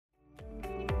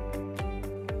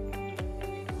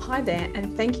Hi there,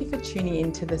 and thank you for tuning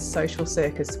in to the Social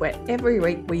Circus, where every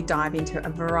week we dive into a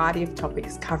variety of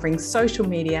topics covering social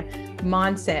media,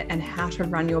 mindset, and how to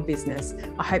run your business.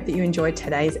 I hope that you enjoyed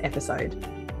today's episode.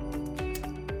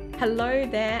 Hello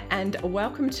there, and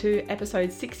welcome to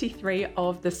episode 63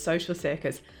 of the Social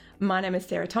Circus. My name is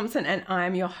Sarah Thompson, and I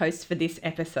am your host for this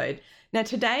episode. Now,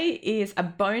 today is a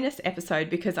bonus episode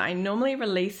because I normally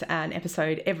release an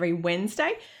episode every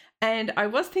Wednesday. And I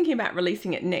was thinking about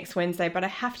releasing it next Wednesday, but I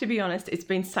have to be honest, it's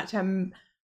been such a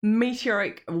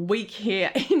meteoric week here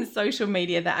in social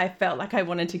media that I felt like I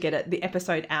wanted to get the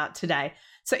episode out today.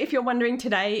 So if you're wondering,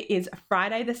 today is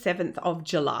Friday, the 7th of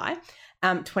July,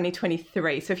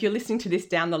 2023. So if you're listening to this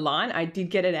down the line, I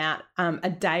did get it out a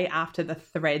day after the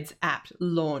Threads app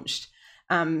launched.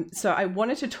 So I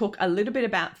wanted to talk a little bit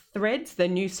about Threads, the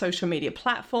new social media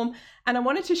platform, and I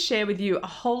wanted to share with you a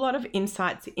whole lot of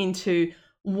insights into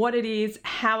what it is,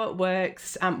 how it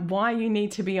works, why you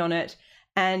need to be on it,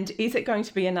 and is it going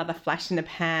to be another flash in the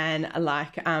pan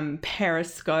like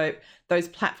Periscope, those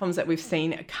platforms that we've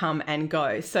seen come and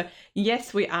go. So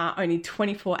yes, we are only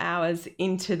 24 hours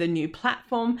into the new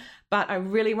platform, but I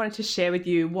really wanted to share with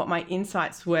you what my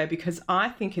insights were because I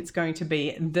think it's going to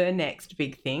be the next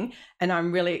big thing, and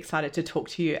I'm really excited to talk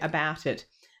to you about it.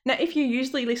 Now, if you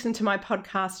usually listen to my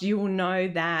podcast, you will know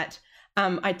that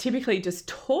I typically just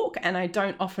talk and I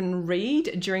don't often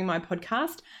read during my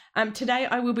podcast. Today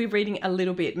I will be reading a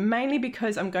little bit, mainly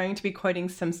because I'm going to be quoting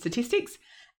some statistics,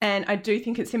 and I do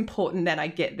think it's important that I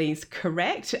get these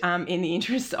correct in the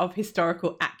interest of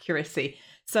historical accuracy.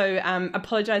 So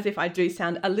apologize if I do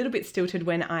sound a little bit stilted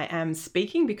when I am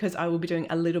speaking, because I will be doing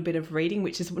a little bit of reading,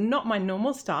 which is not my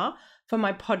normal style for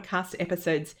my podcast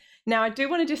episodes. Now, I do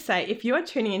want to just say, if you are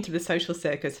tuning into the Social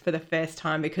Circus for the first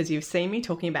time because you've seen me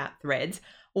talking about Threads,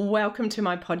 welcome to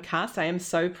my podcast. I am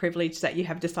so privileged that you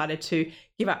have decided to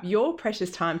give up your precious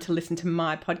time to listen to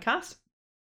my podcast.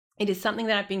 It is something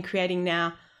that I've been creating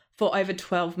now for over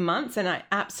 12 months, and I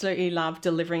absolutely love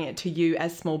delivering it to you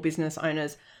as small business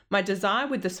owners. My desire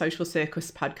with the Social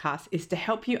Circus podcast is to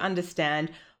help you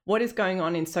understand what is going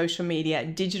on in social media,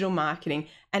 digital marketing,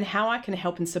 and how I can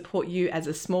help and support you as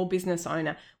a small business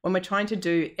owner when we're trying to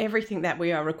do everything that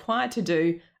we are required to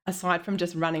do aside from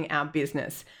just running our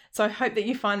business. So I hope that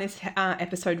you find this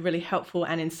episode really helpful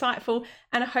and insightful,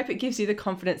 and I hope it gives you the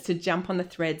confidence to jump on the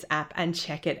Threads app and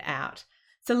check it out.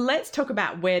 So let's talk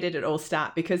about where did it all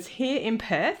start, because here in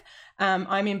Perth,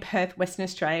 I'm in Perth, Western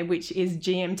Australia, which is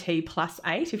GMT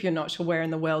 +8, if you're not sure where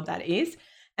in the world that is.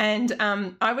 And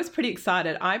I was pretty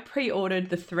excited. I pre-ordered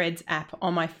the Threads app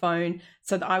on my phone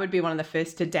so that I would be one of the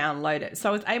first to download it. So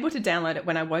I was able to download it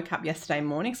when I woke up yesterday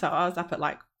morning. So I was up at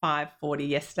like 5:40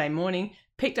 yesterday morning,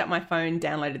 picked up my phone,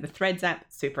 downloaded the Threads app,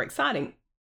 super exciting.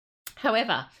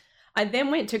 However, I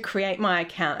then went to create my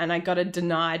account and I got a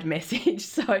denied message.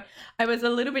 So I was a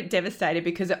little bit devastated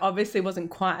because it obviously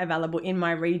wasn't quite available in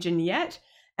my region yet.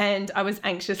 And I was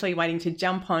anxiously waiting to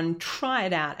jump on, try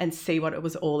it out and see what it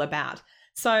was all about.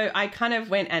 So I kind of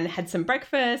went and had some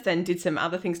breakfast and did some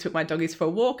other things, took my doggies for a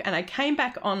walk, and I came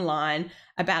back online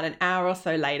about an hour or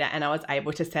so later and I was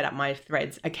able to set up my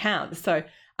Threads account. So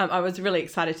I was really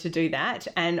excited to do that,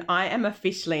 and I am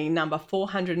officially number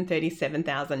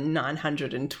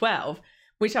 437,912,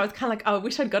 which I was kind of like, oh, I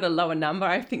wish I'd got a lower number.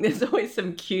 I think there's always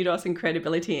some kudos and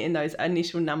credibility in those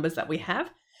initial numbers that we have.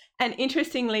 And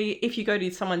interestingly, if you go to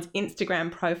someone's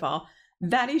Instagram profile,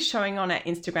 that is showing on our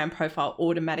Instagram profile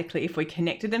automatically if we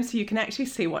connected them. So you can actually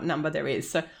see what number there is.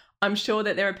 So I'm sure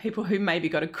that there are people who maybe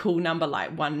got a cool number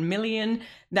like 1 million.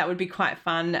 That would be quite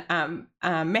fun.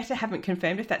 Meta haven't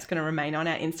confirmed if that's going to remain on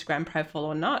our Instagram profile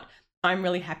or not. I'm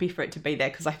really happy for it to be there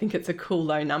because I think it's a cool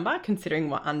low number considering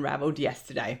what unraveled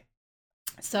yesterday.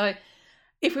 So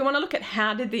if we want to look at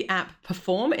how did the app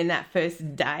perform in that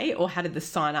first day, or how did the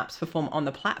signups perform on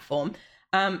the platform,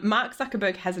 Mark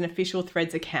Zuckerberg has an official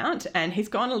Threads account and he's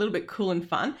gone a little bit cool and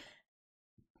fun.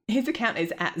 His account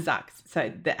is @Zucks,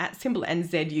 so the @ and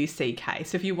ZUCK.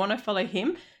 So if you want to follow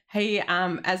him, he,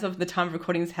 as of the time of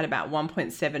recording, has had about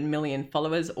 1.7 million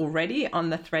followers already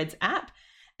on the Threads app.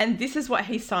 And this is what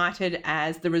he cited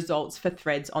as the results for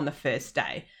Threads on the first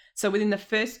day. So within the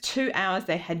first 2 hours,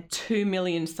 they had 2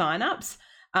 million signups.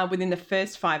 Within the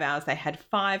first 5 hours, they had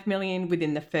 5 million.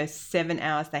 Within the first 7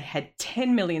 hours, they had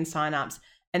 10 million signups.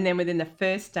 And then within the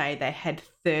first day, they had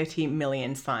 30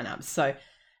 million signups. So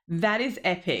that is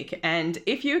epic. And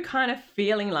if you're kind of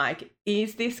feeling like,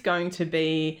 is this going to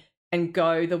be and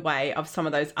go the way of some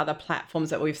of those other platforms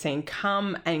that we've seen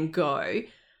come and go,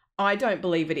 I don't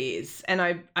believe it is.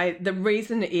 And the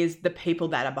reason is the people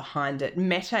that are behind it.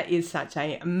 Meta is such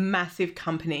a massive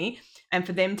company. And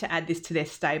for them to add this to their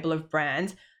stable of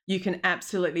brands, you can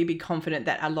absolutely be confident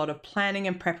that a lot of planning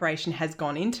and preparation has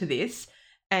gone into this,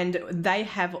 and they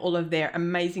have all of their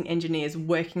amazing engineers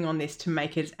working on this to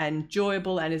make it as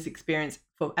enjoyable and as experience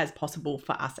as possible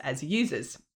for us as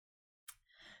users.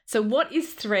 So what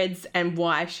is Threads and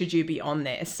why should you be on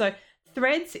there? So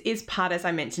Threads is part, as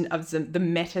I mentioned, of the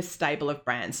Meta stable of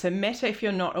brands. So Meta, if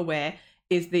you're not aware,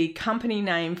 is the company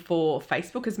name for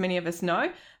Facebook, as many of us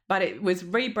know, but it was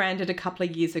rebranded a couple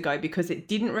of years ago because it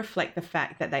didn't reflect the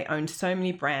fact that they owned so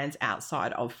many brands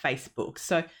outside of Facebook.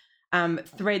 So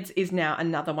Threads is now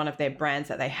another one of their brands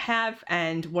that they have,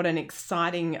 and what an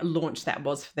exciting launch that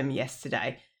was for them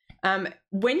yesterday.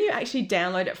 When you actually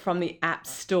download it from the App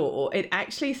Store, it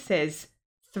actually says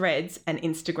Threads and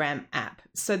Instagram app.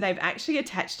 So they've actually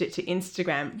attached it to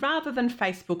Instagram rather than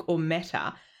Facebook or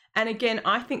Meta. And again,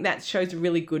 I think that shows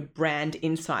really good brand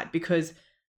insight, because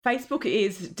Facebook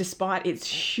is, despite its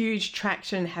huge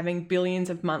traction, having billions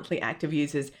of monthly active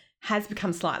users, has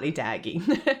become slightly daggy.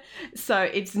 So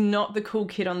it's not the cool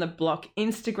kid on the block.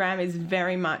 Instagram is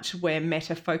very much where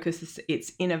Meta focuses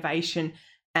its innovation,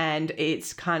 and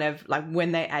it's kind of like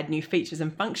when they add new features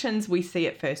and functions, we see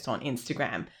it first on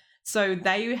Instagram. So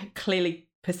they clearly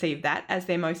perceive that as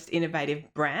their most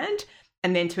innovative brand.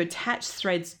 And then to attach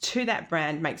Threads to that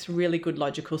brand makes really good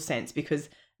logical sense, because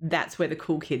that's where the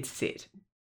cool kids sit.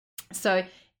 So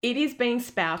it is being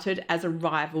spouted as a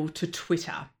rival to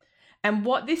Twitter. And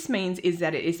what this means is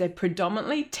that it is a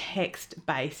predominantly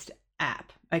text-based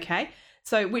app, okay?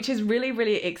 So which is really,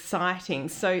 really exciting.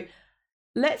 So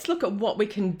let's look at what we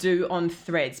can do on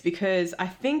Threads, because I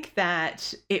think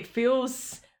that it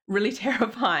feels really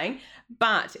terrifying,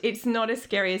 but it's not as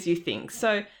scary as you think.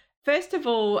 So first of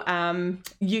all,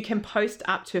 you can post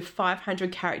up to a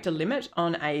 500 character limit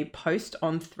on a post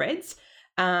on Threads.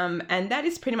 And that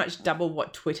is pretty much double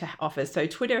what Twitter offers. So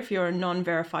Twitter, if you're a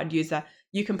non-verified user,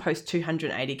 you can post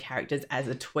 280 characters as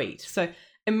a tweet. So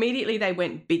immediately they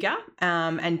went bigger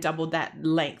and doubled that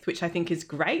length, which I think is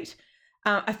great.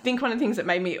 I think one of the things that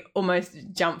made me almost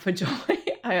jump for joy,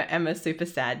 I am a super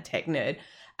sad tech nerd,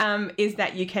 is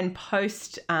that you can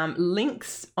post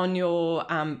links on your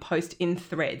post in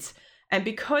Threads. And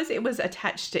because it was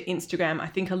attached to Instagram, I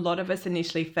think a lot of us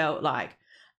initially felt like,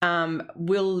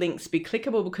 will links be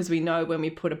clickable? Because we know when we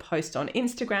put a post on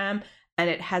Instagram and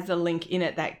it has a link in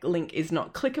it, that link is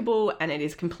not clickable and it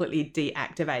is completely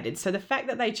deactivated. So the fact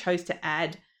that they chose to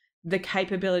add the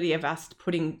capability of us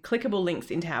putting clickable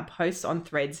links into our posts on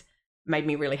Threads made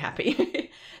me really happy.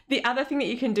 The other thing that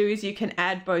you can do is you can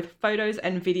add both photos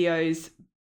and videos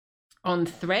on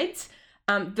Threads.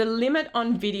 The limit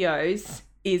on videos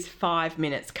is 5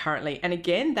 minutes currently. And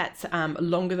again, that's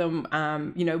longer than,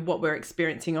 what we're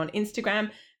experiencing on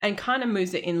Instagram, and kind of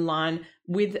moves it in line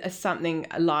with something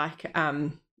like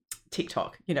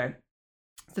TikTok, so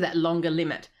that longer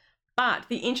limit. But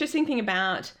the interesting thing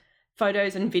about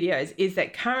photos and videos is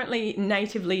that currently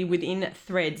natively within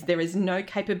Threads, there is no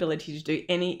capability to do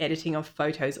any editing of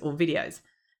photos or videos.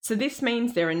 So this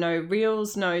means there are no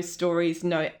reels, no stories,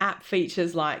 no app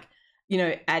features like,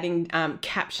 adding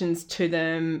captions to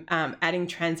them, adding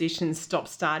transitions, stop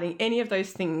starting, any of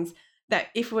those things that,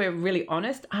 if we're really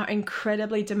honest, are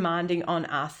incredibly demanding on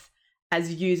us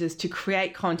as users to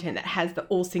create content that has the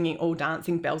all singing, all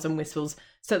dancing bells and whistles,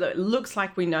 so that it looks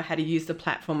like we know how to use the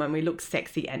platform and we look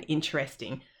sexy and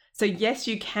interesting. So yes,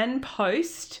 you can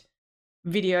post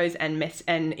videos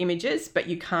and images, but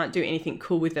you can't do anything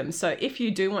cool with them. So if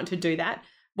you do want to do that,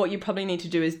 what you probably need to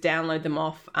do is download them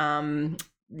off,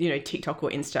 TikTok or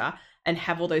Insta, and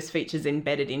have all those features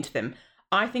embedded into them.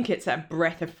 I think it's a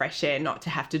breath of fresh air not to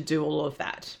have to do all of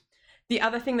that. The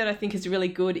other thing that I think is really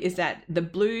good is that the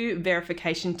blue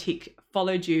verification tick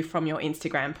followed you from your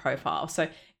Instagram profile. So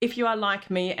if you are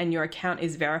like me and your account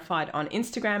is verified on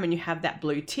Instagram and you have that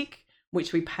blue tick,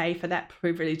 which we pay for that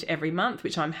privilege every month,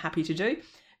 which I'm happy to do,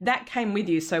 that came with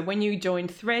you. So when you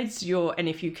joined Threads, and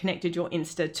if you connected your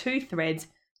Insta to Threads,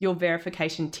 your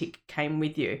verification tick came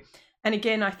with you. And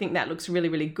again, I think that looks really,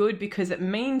 really good, because it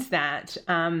means that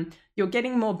you're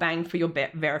getting more bang for your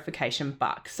verification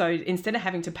buck. So instead of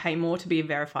having to pay more to be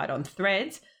verified on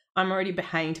Threads, I'm already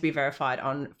paying to be verified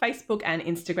on Facebook and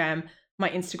Instagram. My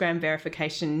Instagram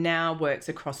verification now works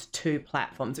across 2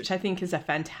 platforms, which I think is a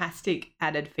fantastic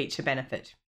added feature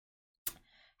benefit.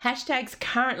 Hashtags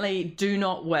currently do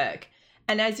not work.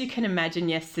 And as you can imagine,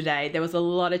 yesterday, there was a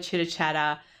lot of chitter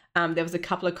chatter. There was a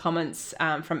couple of comments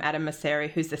from Adam Mosseri,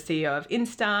 who's the CEO of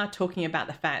Insta, talking about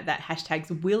the fact that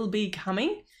hashtags will be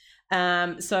coming.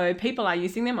 So people are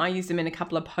using them. I used them in a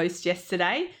couple of posts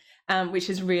yesterday, which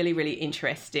is really, really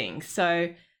interesting. So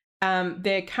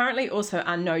there currently also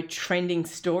are no trending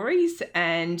stories,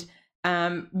 and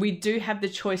we do have the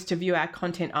choice to view our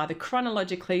content either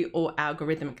chronologically or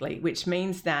algorithmically, which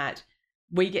means that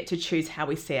we get to choose how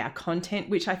we see our content,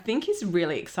 which I think is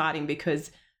really exciting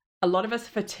because a lot of us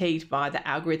are fatigued by the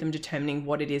algorithm determining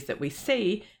what it is that we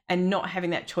see and not having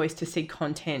that choice to see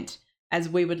content as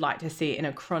we would like to see it in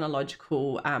a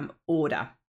chronological order.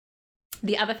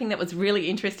 The other thing that was really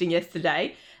interesting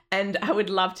yesterday, and I would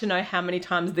love to know how many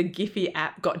times the Giphy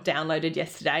app got downloaded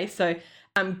yesterday. So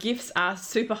GIFs are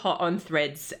super hot on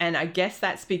Threads, and I guess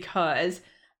that's because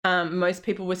most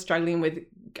people were struggling with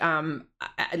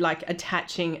like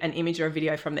attaching an image or a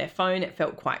video from their phone. It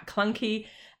felt quite clunky.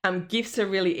 GIFs are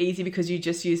really easy because you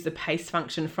just use the paste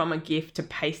function from a GIF to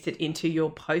paste it into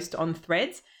your post on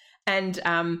Threads. And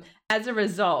as a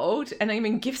result, and I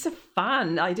mean, GIFs are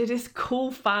fun. I did this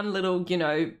cool, fun little,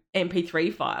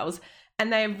 MP3 files,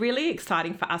 and they're really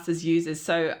exciting for us as users.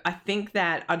 So I think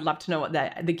that I'd love to know what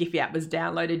the Giphy app was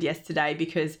downloaded yesterday,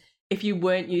 because if you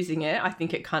weren't using it, I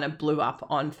think it kind of blew up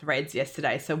on Threads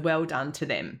yesterday. So well done to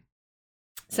them.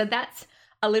 So that's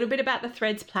a little bit about the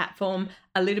Threads platform,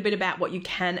 a little bit about what you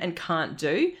can and can't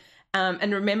do.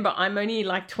 And remember, I'm only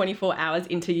like 24 hours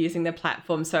into using the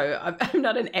platform, so I'm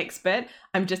not an expert.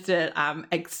 I'm just a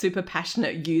super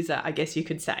passionate user, I guess you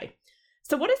could say.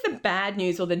 So what is the bad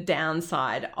news or the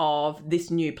downside of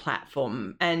this new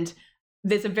platform? And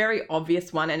there's a very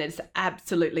obvious one, and it's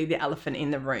absolutely the elephant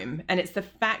in the room. And it's the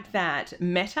fact that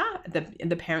Meta,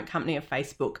 the parent company of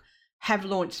Facebook, have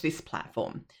launched this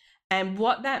platform. And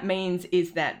what that means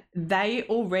is that they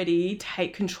already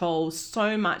take control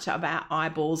so much of our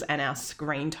eyeballs and our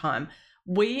screen time.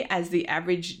 We, as the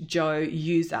average Joe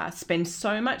user, spend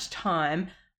so much time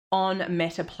on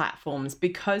Meta platforms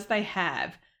because they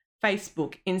have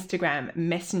Facebook, Instagram,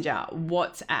 Messenger,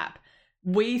 WhatsApp.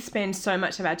 We spend so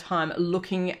much of our time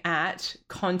looking at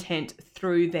content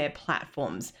through their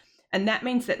platforms. And that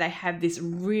means that they have this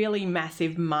really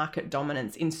massive market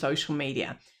dominance in social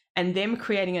media. And them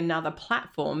creating another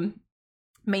platform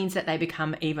means that they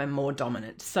become even more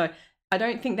dominant. So I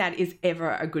don't think that is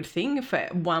ever a good thing for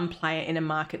one player in a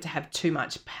market to have too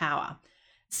much power.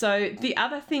 So the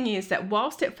other thing is that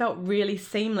whilst it felt really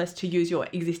seamless to use your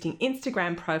existing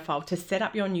Instagram profile to set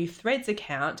up your new Threads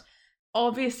account,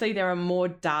 obviously there are more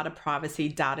data privacy,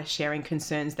 data sharing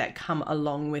concerns that come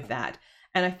along with that.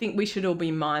 And I think we should all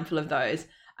be mindful of those.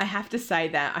 I have to say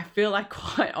that I feel like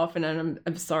quite often, and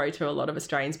I'm sorry to a lot of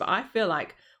Australians, but I feel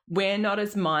like we're not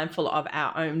as mindful of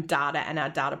our own data and our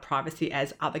data privacy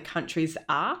as other countries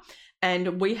are.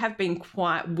 And we have been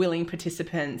quite willing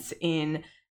participants in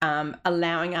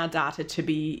allowing our data to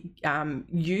be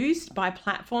used by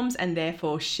platforms and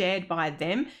therefore shared by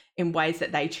them in ways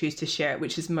that they choose to share it,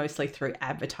 which is mostly through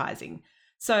advertising.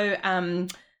 So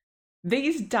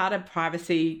these data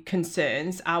privacy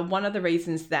concerns are one of the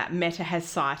reasons that Meta has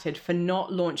cited for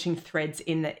not launching Threads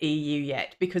in the EU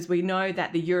yet, because we know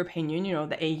that the European Union or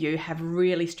the EU have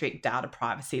really strict data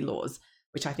privacy laws,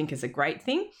 which I think is a great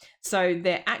thing. So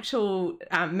their actual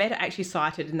Meta actually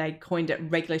cited, and they coined it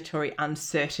regulatory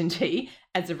uncertainty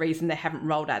as a reason they haven't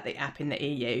rolled out the app in the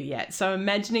EU yet. So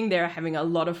imagining they're having a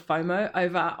lot of FOMO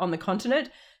over on the continent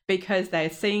because they're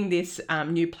seeing this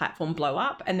new platform blow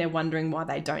up and they're wondering why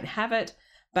they don't have it.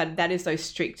 But that is those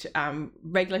strict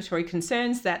regulatory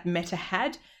concerns that Meta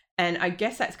had. And I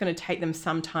guess that's going to take them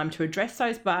some time to address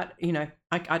those. But,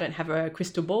 I don't have a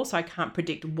crystal ball, so I can't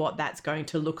predict what that's going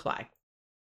to look like.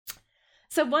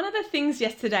 So one of the things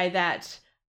yesterday that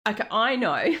I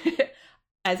know,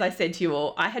 as I said to you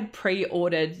all, I had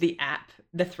pre-ordered the app,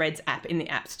 the Threads app in the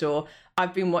App Store.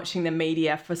 I've been watching the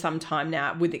media for some time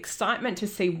now with excitement to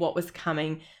see what was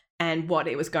coming and what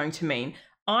it was going to mean.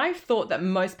 I thought that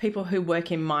most people who work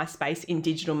in my space in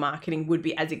digital marketing would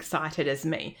be as excited as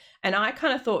me. And I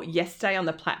kind of thought yesterday on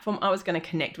the platform, I was going to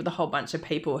connect with a whole bunch of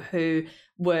people who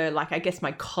were like, I guess,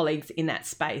 my colleagues in that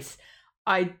space.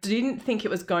 I didn't think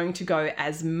it was going to go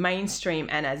as mainstream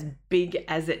and as big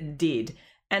as it did.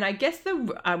 And I guess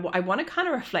I want to kind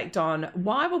of reflect on,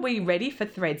 why were we ready for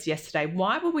Threads yesterday?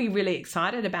 Why were we really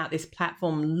excited about this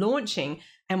platform launching?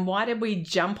 And why did we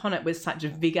jump on it with such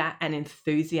vigor and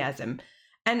enthusiasm?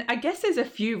 And I guess there's a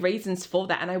few reasons for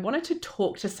that. And I wanted to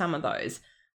talk to some of those.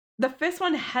 The first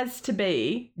one has to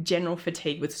be general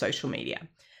fatigue with social media.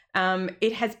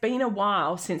 It has been a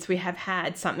while since we have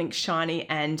had something shiny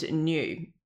and new.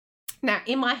 Now,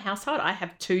 in my household, I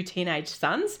have 2 teenage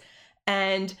sons,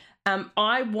 and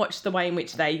I watch the way in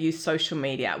which they use social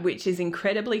media, which is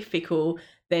incredibly fickle.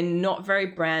 They're not very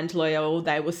brand loyal.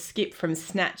 They will skip from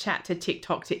Snapchat to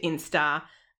TikTok to Insta,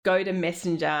 go to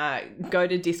Messenger, go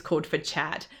to Discord for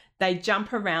chat. they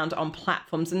jump around on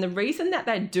platforms. And the reason that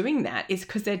they're doing that is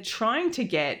because they're trying to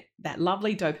get that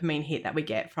lovely dopamine hit that we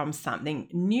get from something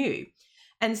new.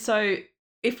 And so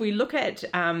if we look at,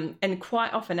 and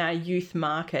quite often our youth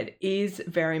market is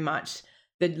very much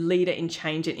the leader in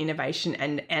change and innovation,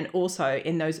 and also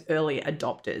in those early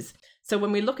adopters. So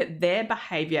when we look at their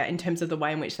behavior in terms of the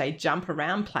way in which they jump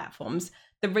around platforms,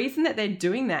 the reason that they're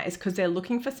doing that is because they're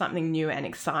looking for something new and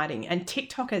exciting. And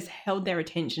TikTok has held their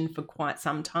attention for quite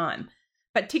some time.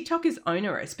 But TikTok is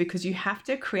onerous because you have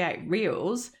to create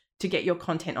reels to get your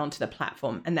content onto the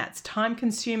platform. And that's time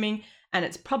consuming and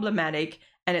it's problematic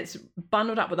and it's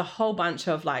bundled up with a whole bunch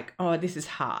of like, oh, this is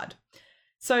hard.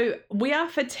 So we are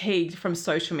fatigued from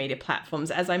social media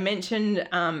platforms. As I mentioned,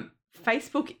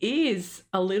 Facebook is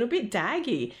a little bit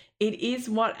daggy. It is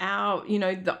what our,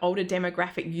 the older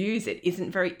demographic use. It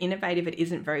isn't very innovative. It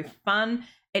isn't very fun.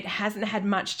 It hasn't had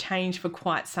much change for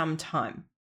quite some time.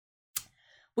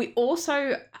 We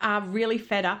also are really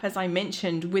fed up, as I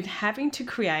mentioned, with having to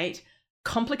create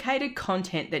complicated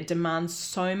content that demands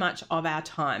so much of our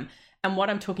time. And what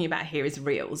I'm talking about here is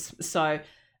Reels. So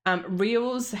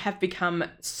Reels have become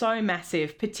so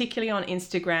massive, particularly on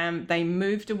Instagram. They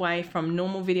moved away from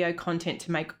normal video content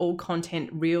to make all content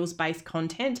Reels-based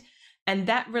content. And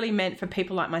that really meant for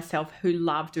people like myself who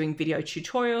love doing video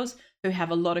tutorials, who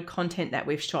have a lot of content that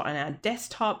we've shot on our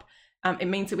desktop, it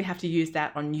means that we have to use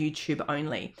that on YouTube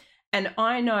only. And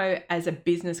I know as a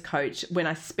business coach, when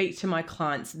I speak to my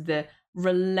clients, the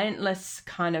relentless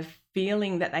kind of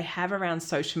feeling that they have around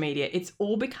social media, it's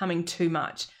all becoming too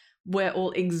much. We're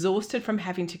all exhausted from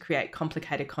having to create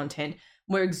complicated content.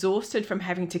 We're exhausted from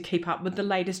having to keep up with the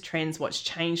latest trends, what's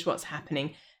changed, what's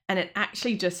happening, and it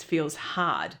actually just feels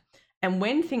hard. And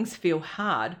when things feel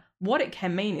hard, what it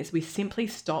can mean is we simply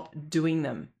stop doing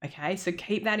them, okay? So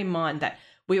keep that in mind, that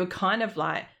we were kind of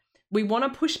like, we want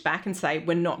to push back and say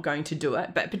we're not going to do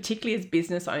it, but particularly as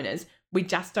business owners, we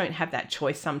just don't have that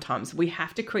choice sometimes. We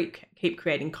have to keep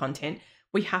creating content.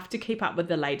 We have to keep up with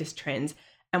the latest trends.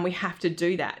 And we have to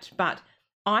do that. But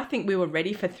I think we were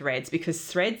ready for Threads because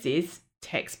Threads is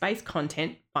text-based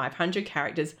content, 500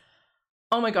 characters.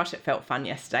 Oh my gosh, it felt fun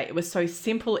yesterday. It was so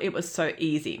simple. It was so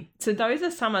easy. So those are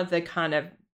some of the kind of,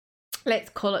 let's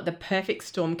call it the perfect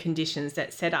storm conditions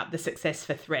that set up the success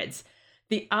for Threads.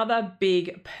 The other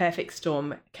big perfect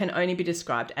storm can only be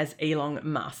described as Elon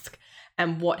Musk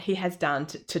and what he has done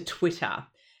to Twitter.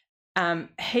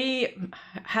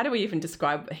 How do we even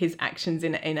describe his actions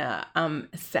in a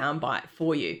soundbite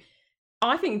for you?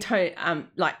 I think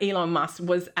Elon Musk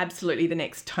was absolutely the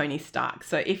next Tony Stark.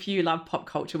 So if you love pop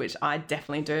culture, which I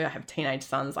definitely do, I have teenage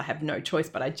sons, I have no choice,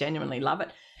 but I genuinely love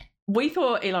it. We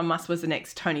thought Elon Musk was the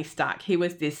next Tony Stark. He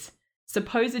was this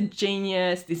supposed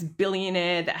genius, this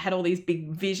billionaire that had all these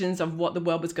big visions of what the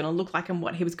world was going to look like and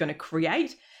what he was going to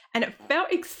create. And it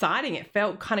felt exciting. It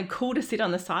felt kind of cool to sit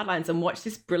on the sidelines and watch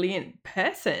this brilliant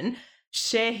person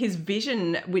share his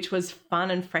vision, which was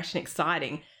fun and fresh and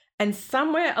exciting. And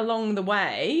somewhere along the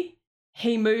way,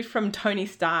 he moved from Tony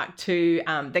Stark to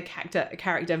the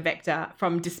character Vector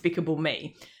from Despicable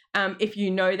Me. If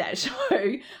you know that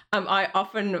show, I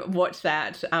often watch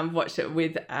it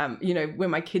with, when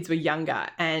my kids were younger.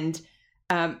 And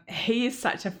he is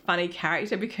such a funny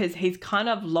character because he's kind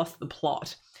of lost the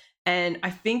plot. And I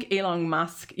think Elon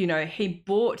Musk, he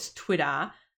bought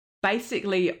Twitter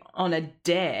basically on a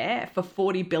dare for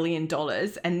 $40 billion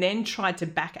and then tried to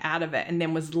back out of it and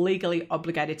then was legally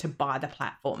obligated to buy the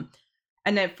platform.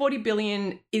 And that $40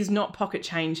 billion is not pocket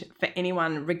change for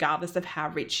anyone, regardless of how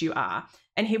rich you are.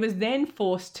 And he was then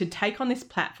forced to take on this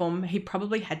platform. He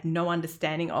probably had no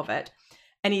understanding of it.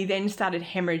 And he then started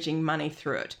hemorrhaging money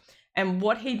through it. And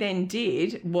what he then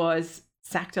did was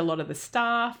sacked a lot of the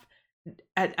staff.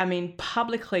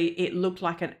 Publicly, it looked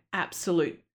like an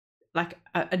absolute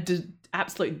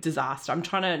disaster. I'm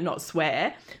trying to not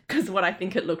swear because what I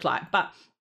think it looked like, but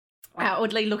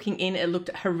outwardly looking in, it looked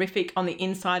horrific. On the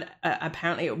inside,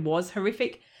 apparently it was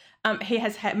horrific. He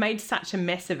has made such a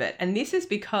mess of it. And this is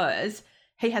because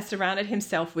he has surrounded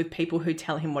himself with people who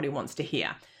tell him what he wants to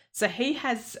hear. So he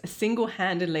has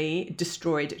single-handedly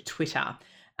destroyed Twitter.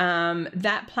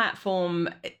 That platform,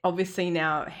 obviously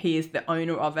now he is the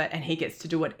owner of it and he gets to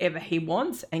do whatever he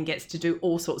wants and gets to do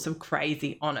all sorts of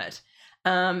crazy on it.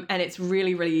 And it's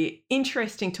really, really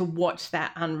interesting to watch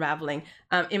that unraveling.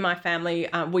 In my family,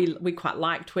 we quite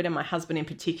like Twitter. My husband in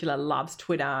particular loves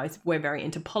Twitter. We're very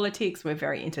into politics. We're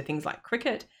very into things like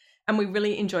cricket. And we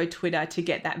really enjoy Twitter to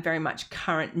get that very much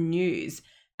current news.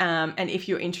 And if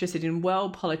you're interested in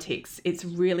world politics, it's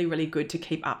really, really good to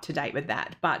keep up to date with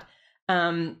that. But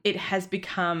it has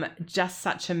become just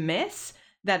such a mess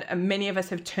that many of us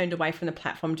have turned away from the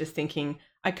platform just thinking,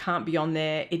 I can't be on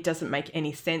there. It doesn't make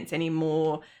any sense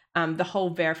anymore. The whole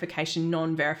verification,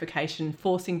 non-verification,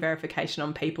 forcing verification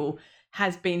on people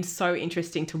has been so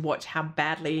interesting to watch how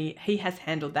badly he has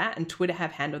handled that and Twitter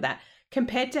have handled that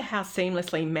compared to how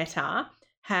seamlessly Meta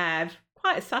have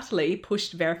quite subtly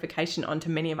pushed verification onto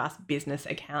many of us business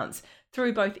accounts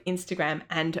through both Instagram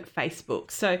and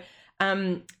Facebook. So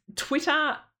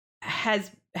Twitter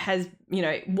has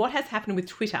what has happened with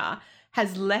Twitter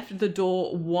has left the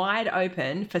door wide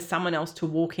open for someone else to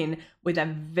walk in with a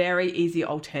very easy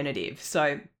alternative.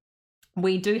 So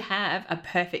we do have a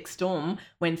perfect storm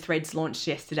when Threads launched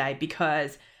yesterday,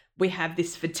 because we have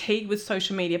this fatigue with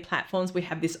social media platforms. We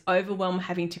have this overwhelm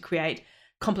having to create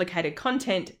complicated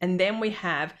content. And then we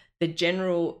have the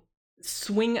general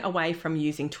swing away from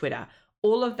using Twitter.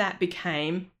 All of that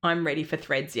became, I'm ready for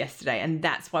Threads yesterday. And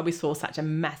that's why we saw such a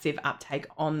massive uptake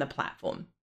on the platform.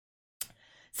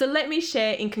 So let me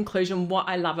share in conclusion what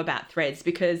I love about Threads,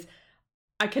 because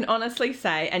I can honestly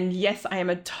say, and yes, I am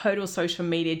a total social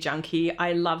media junkie.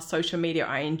 I love social media.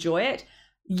 I enjoy it.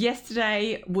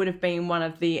 Yesterday would have been one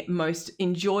of the most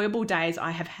enjoyable days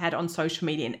I have had on social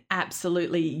media in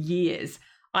absolutely years.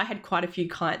 I had quite a few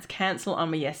clients cancel on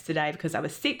me yesterday because I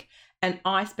was sick, and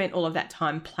I spent all of that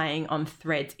time playing on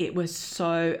Threads. It was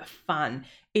so fun.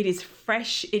 It is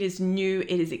fresh. It is new.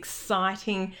 It is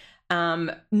exciting.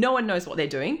 No one knows what they're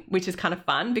doing, which is kind of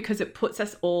fun because it puts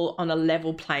us all on a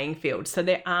level playing field. So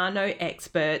there are no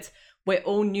experts. We're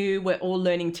all new. We're all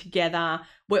learning together.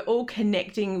 We're all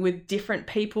connecting with different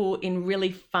people in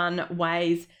really fun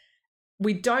ways.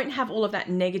 We don't have all of that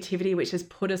negativity, which has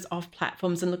put us off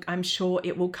platforms. And look, I'm sure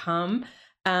it will come.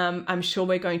 I'm sure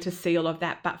we're going to see all of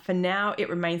that. But for now, it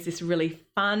remains this really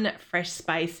fun, fresh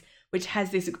space, which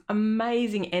has this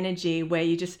amazing energy where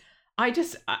I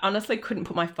honestly couldn't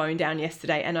put my phone down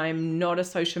yesterday, and I'm not a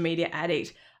social media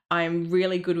addict. I'm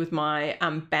really good with my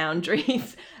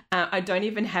boundaries. I don't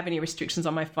even have any restrictions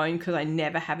on my phone because I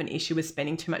never have an issue with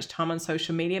spending too much time on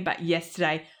social media. But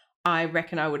yesterday, I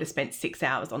reckon I would have spent 6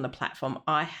 hours on the platform.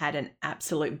 I had an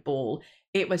absolute ball.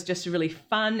 It was just really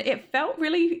fun. It felt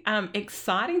really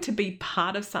exciting to be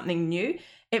part of something new.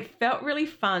 It felt really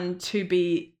fun to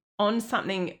be on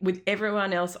something with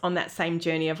everyone else on that same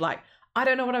journey of like, I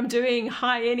don't know what I'm doing.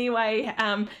 Hi, anyway.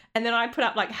 And then I put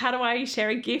up like, how do I share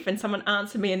a GIF? And someone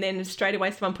answered me. And then straight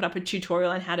away, someone put up a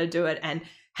tutorial on how to do it. And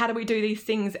how do we do these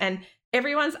things? And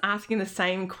everyone's asking the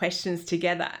same questions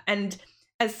together. And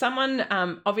as someone,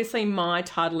 obviously my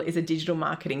title is a digital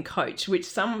marketing coach,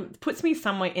 which puts me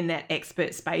somewhere in that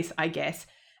expert space, I guess.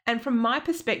 And from my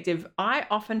perspective, I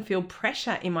often feel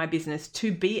pressure in my business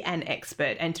to be an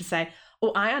expert and to say,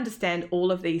 oh, I understand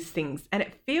all of these things. And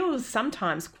it feels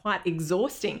sometimes quite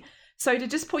exhausting. So to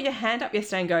just put your hand up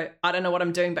yesterday and go, I don't know what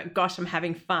I'm doing, but gosh, I'm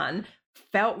having fun,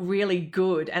 felt really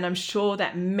good. And I'm sure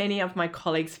that many of my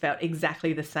colleagues felt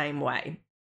exactly the same way.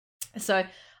 So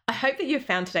I hope that you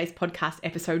found today's podcast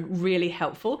episode really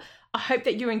helpful. I hope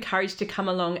that you're encouraged to come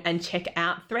along and check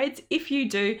out Threads. If you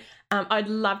do, I'd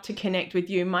love to connect with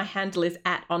you. My handle is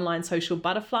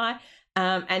 @OnlineSocialButterfly.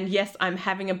 And yes, I'm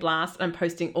having a blast. I'm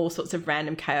posting all sorts of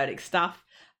random chaotic stuff.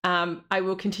 I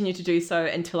will continue to do so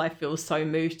until I feel so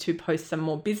moved to post some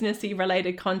more businessy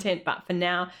related content. But for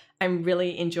now, I'm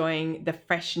really enjoying the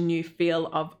fresh new feel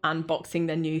of unboxing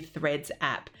the new Threads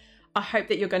app. I hope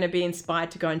that you're going to be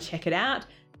inspired to go and check it out,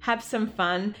 have some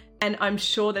fun, and I'm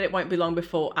sure that it won't be long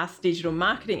before us digital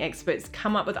marketing experts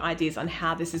come up with ideas on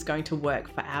how this is going to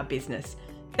work for our business.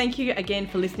 Thank you again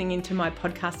for listening into my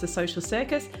podcast, The Social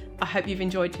Circus. I hope you've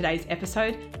enjoyed today's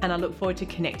episode, and I look forward to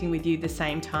connecting with you the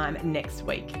same time next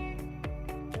week.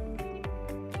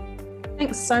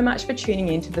 Thanks so much for tuning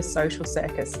in to The Social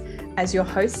Circus. As your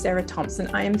host, Sarah Thompson,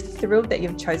 I am thrilled that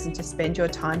you've chosen to spend your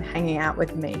time hanging out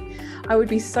with me. I would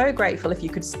be so grateful if you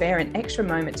could spare an extra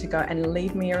moment to go and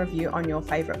leave me a review on your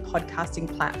favorite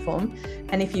podcasting platform.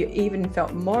 And if you even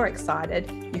felt more excited,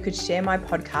 you could share my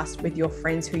podcast with your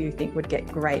friends who you think would get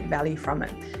great value from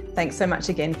it. Thanks so much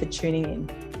again for tuning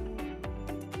in.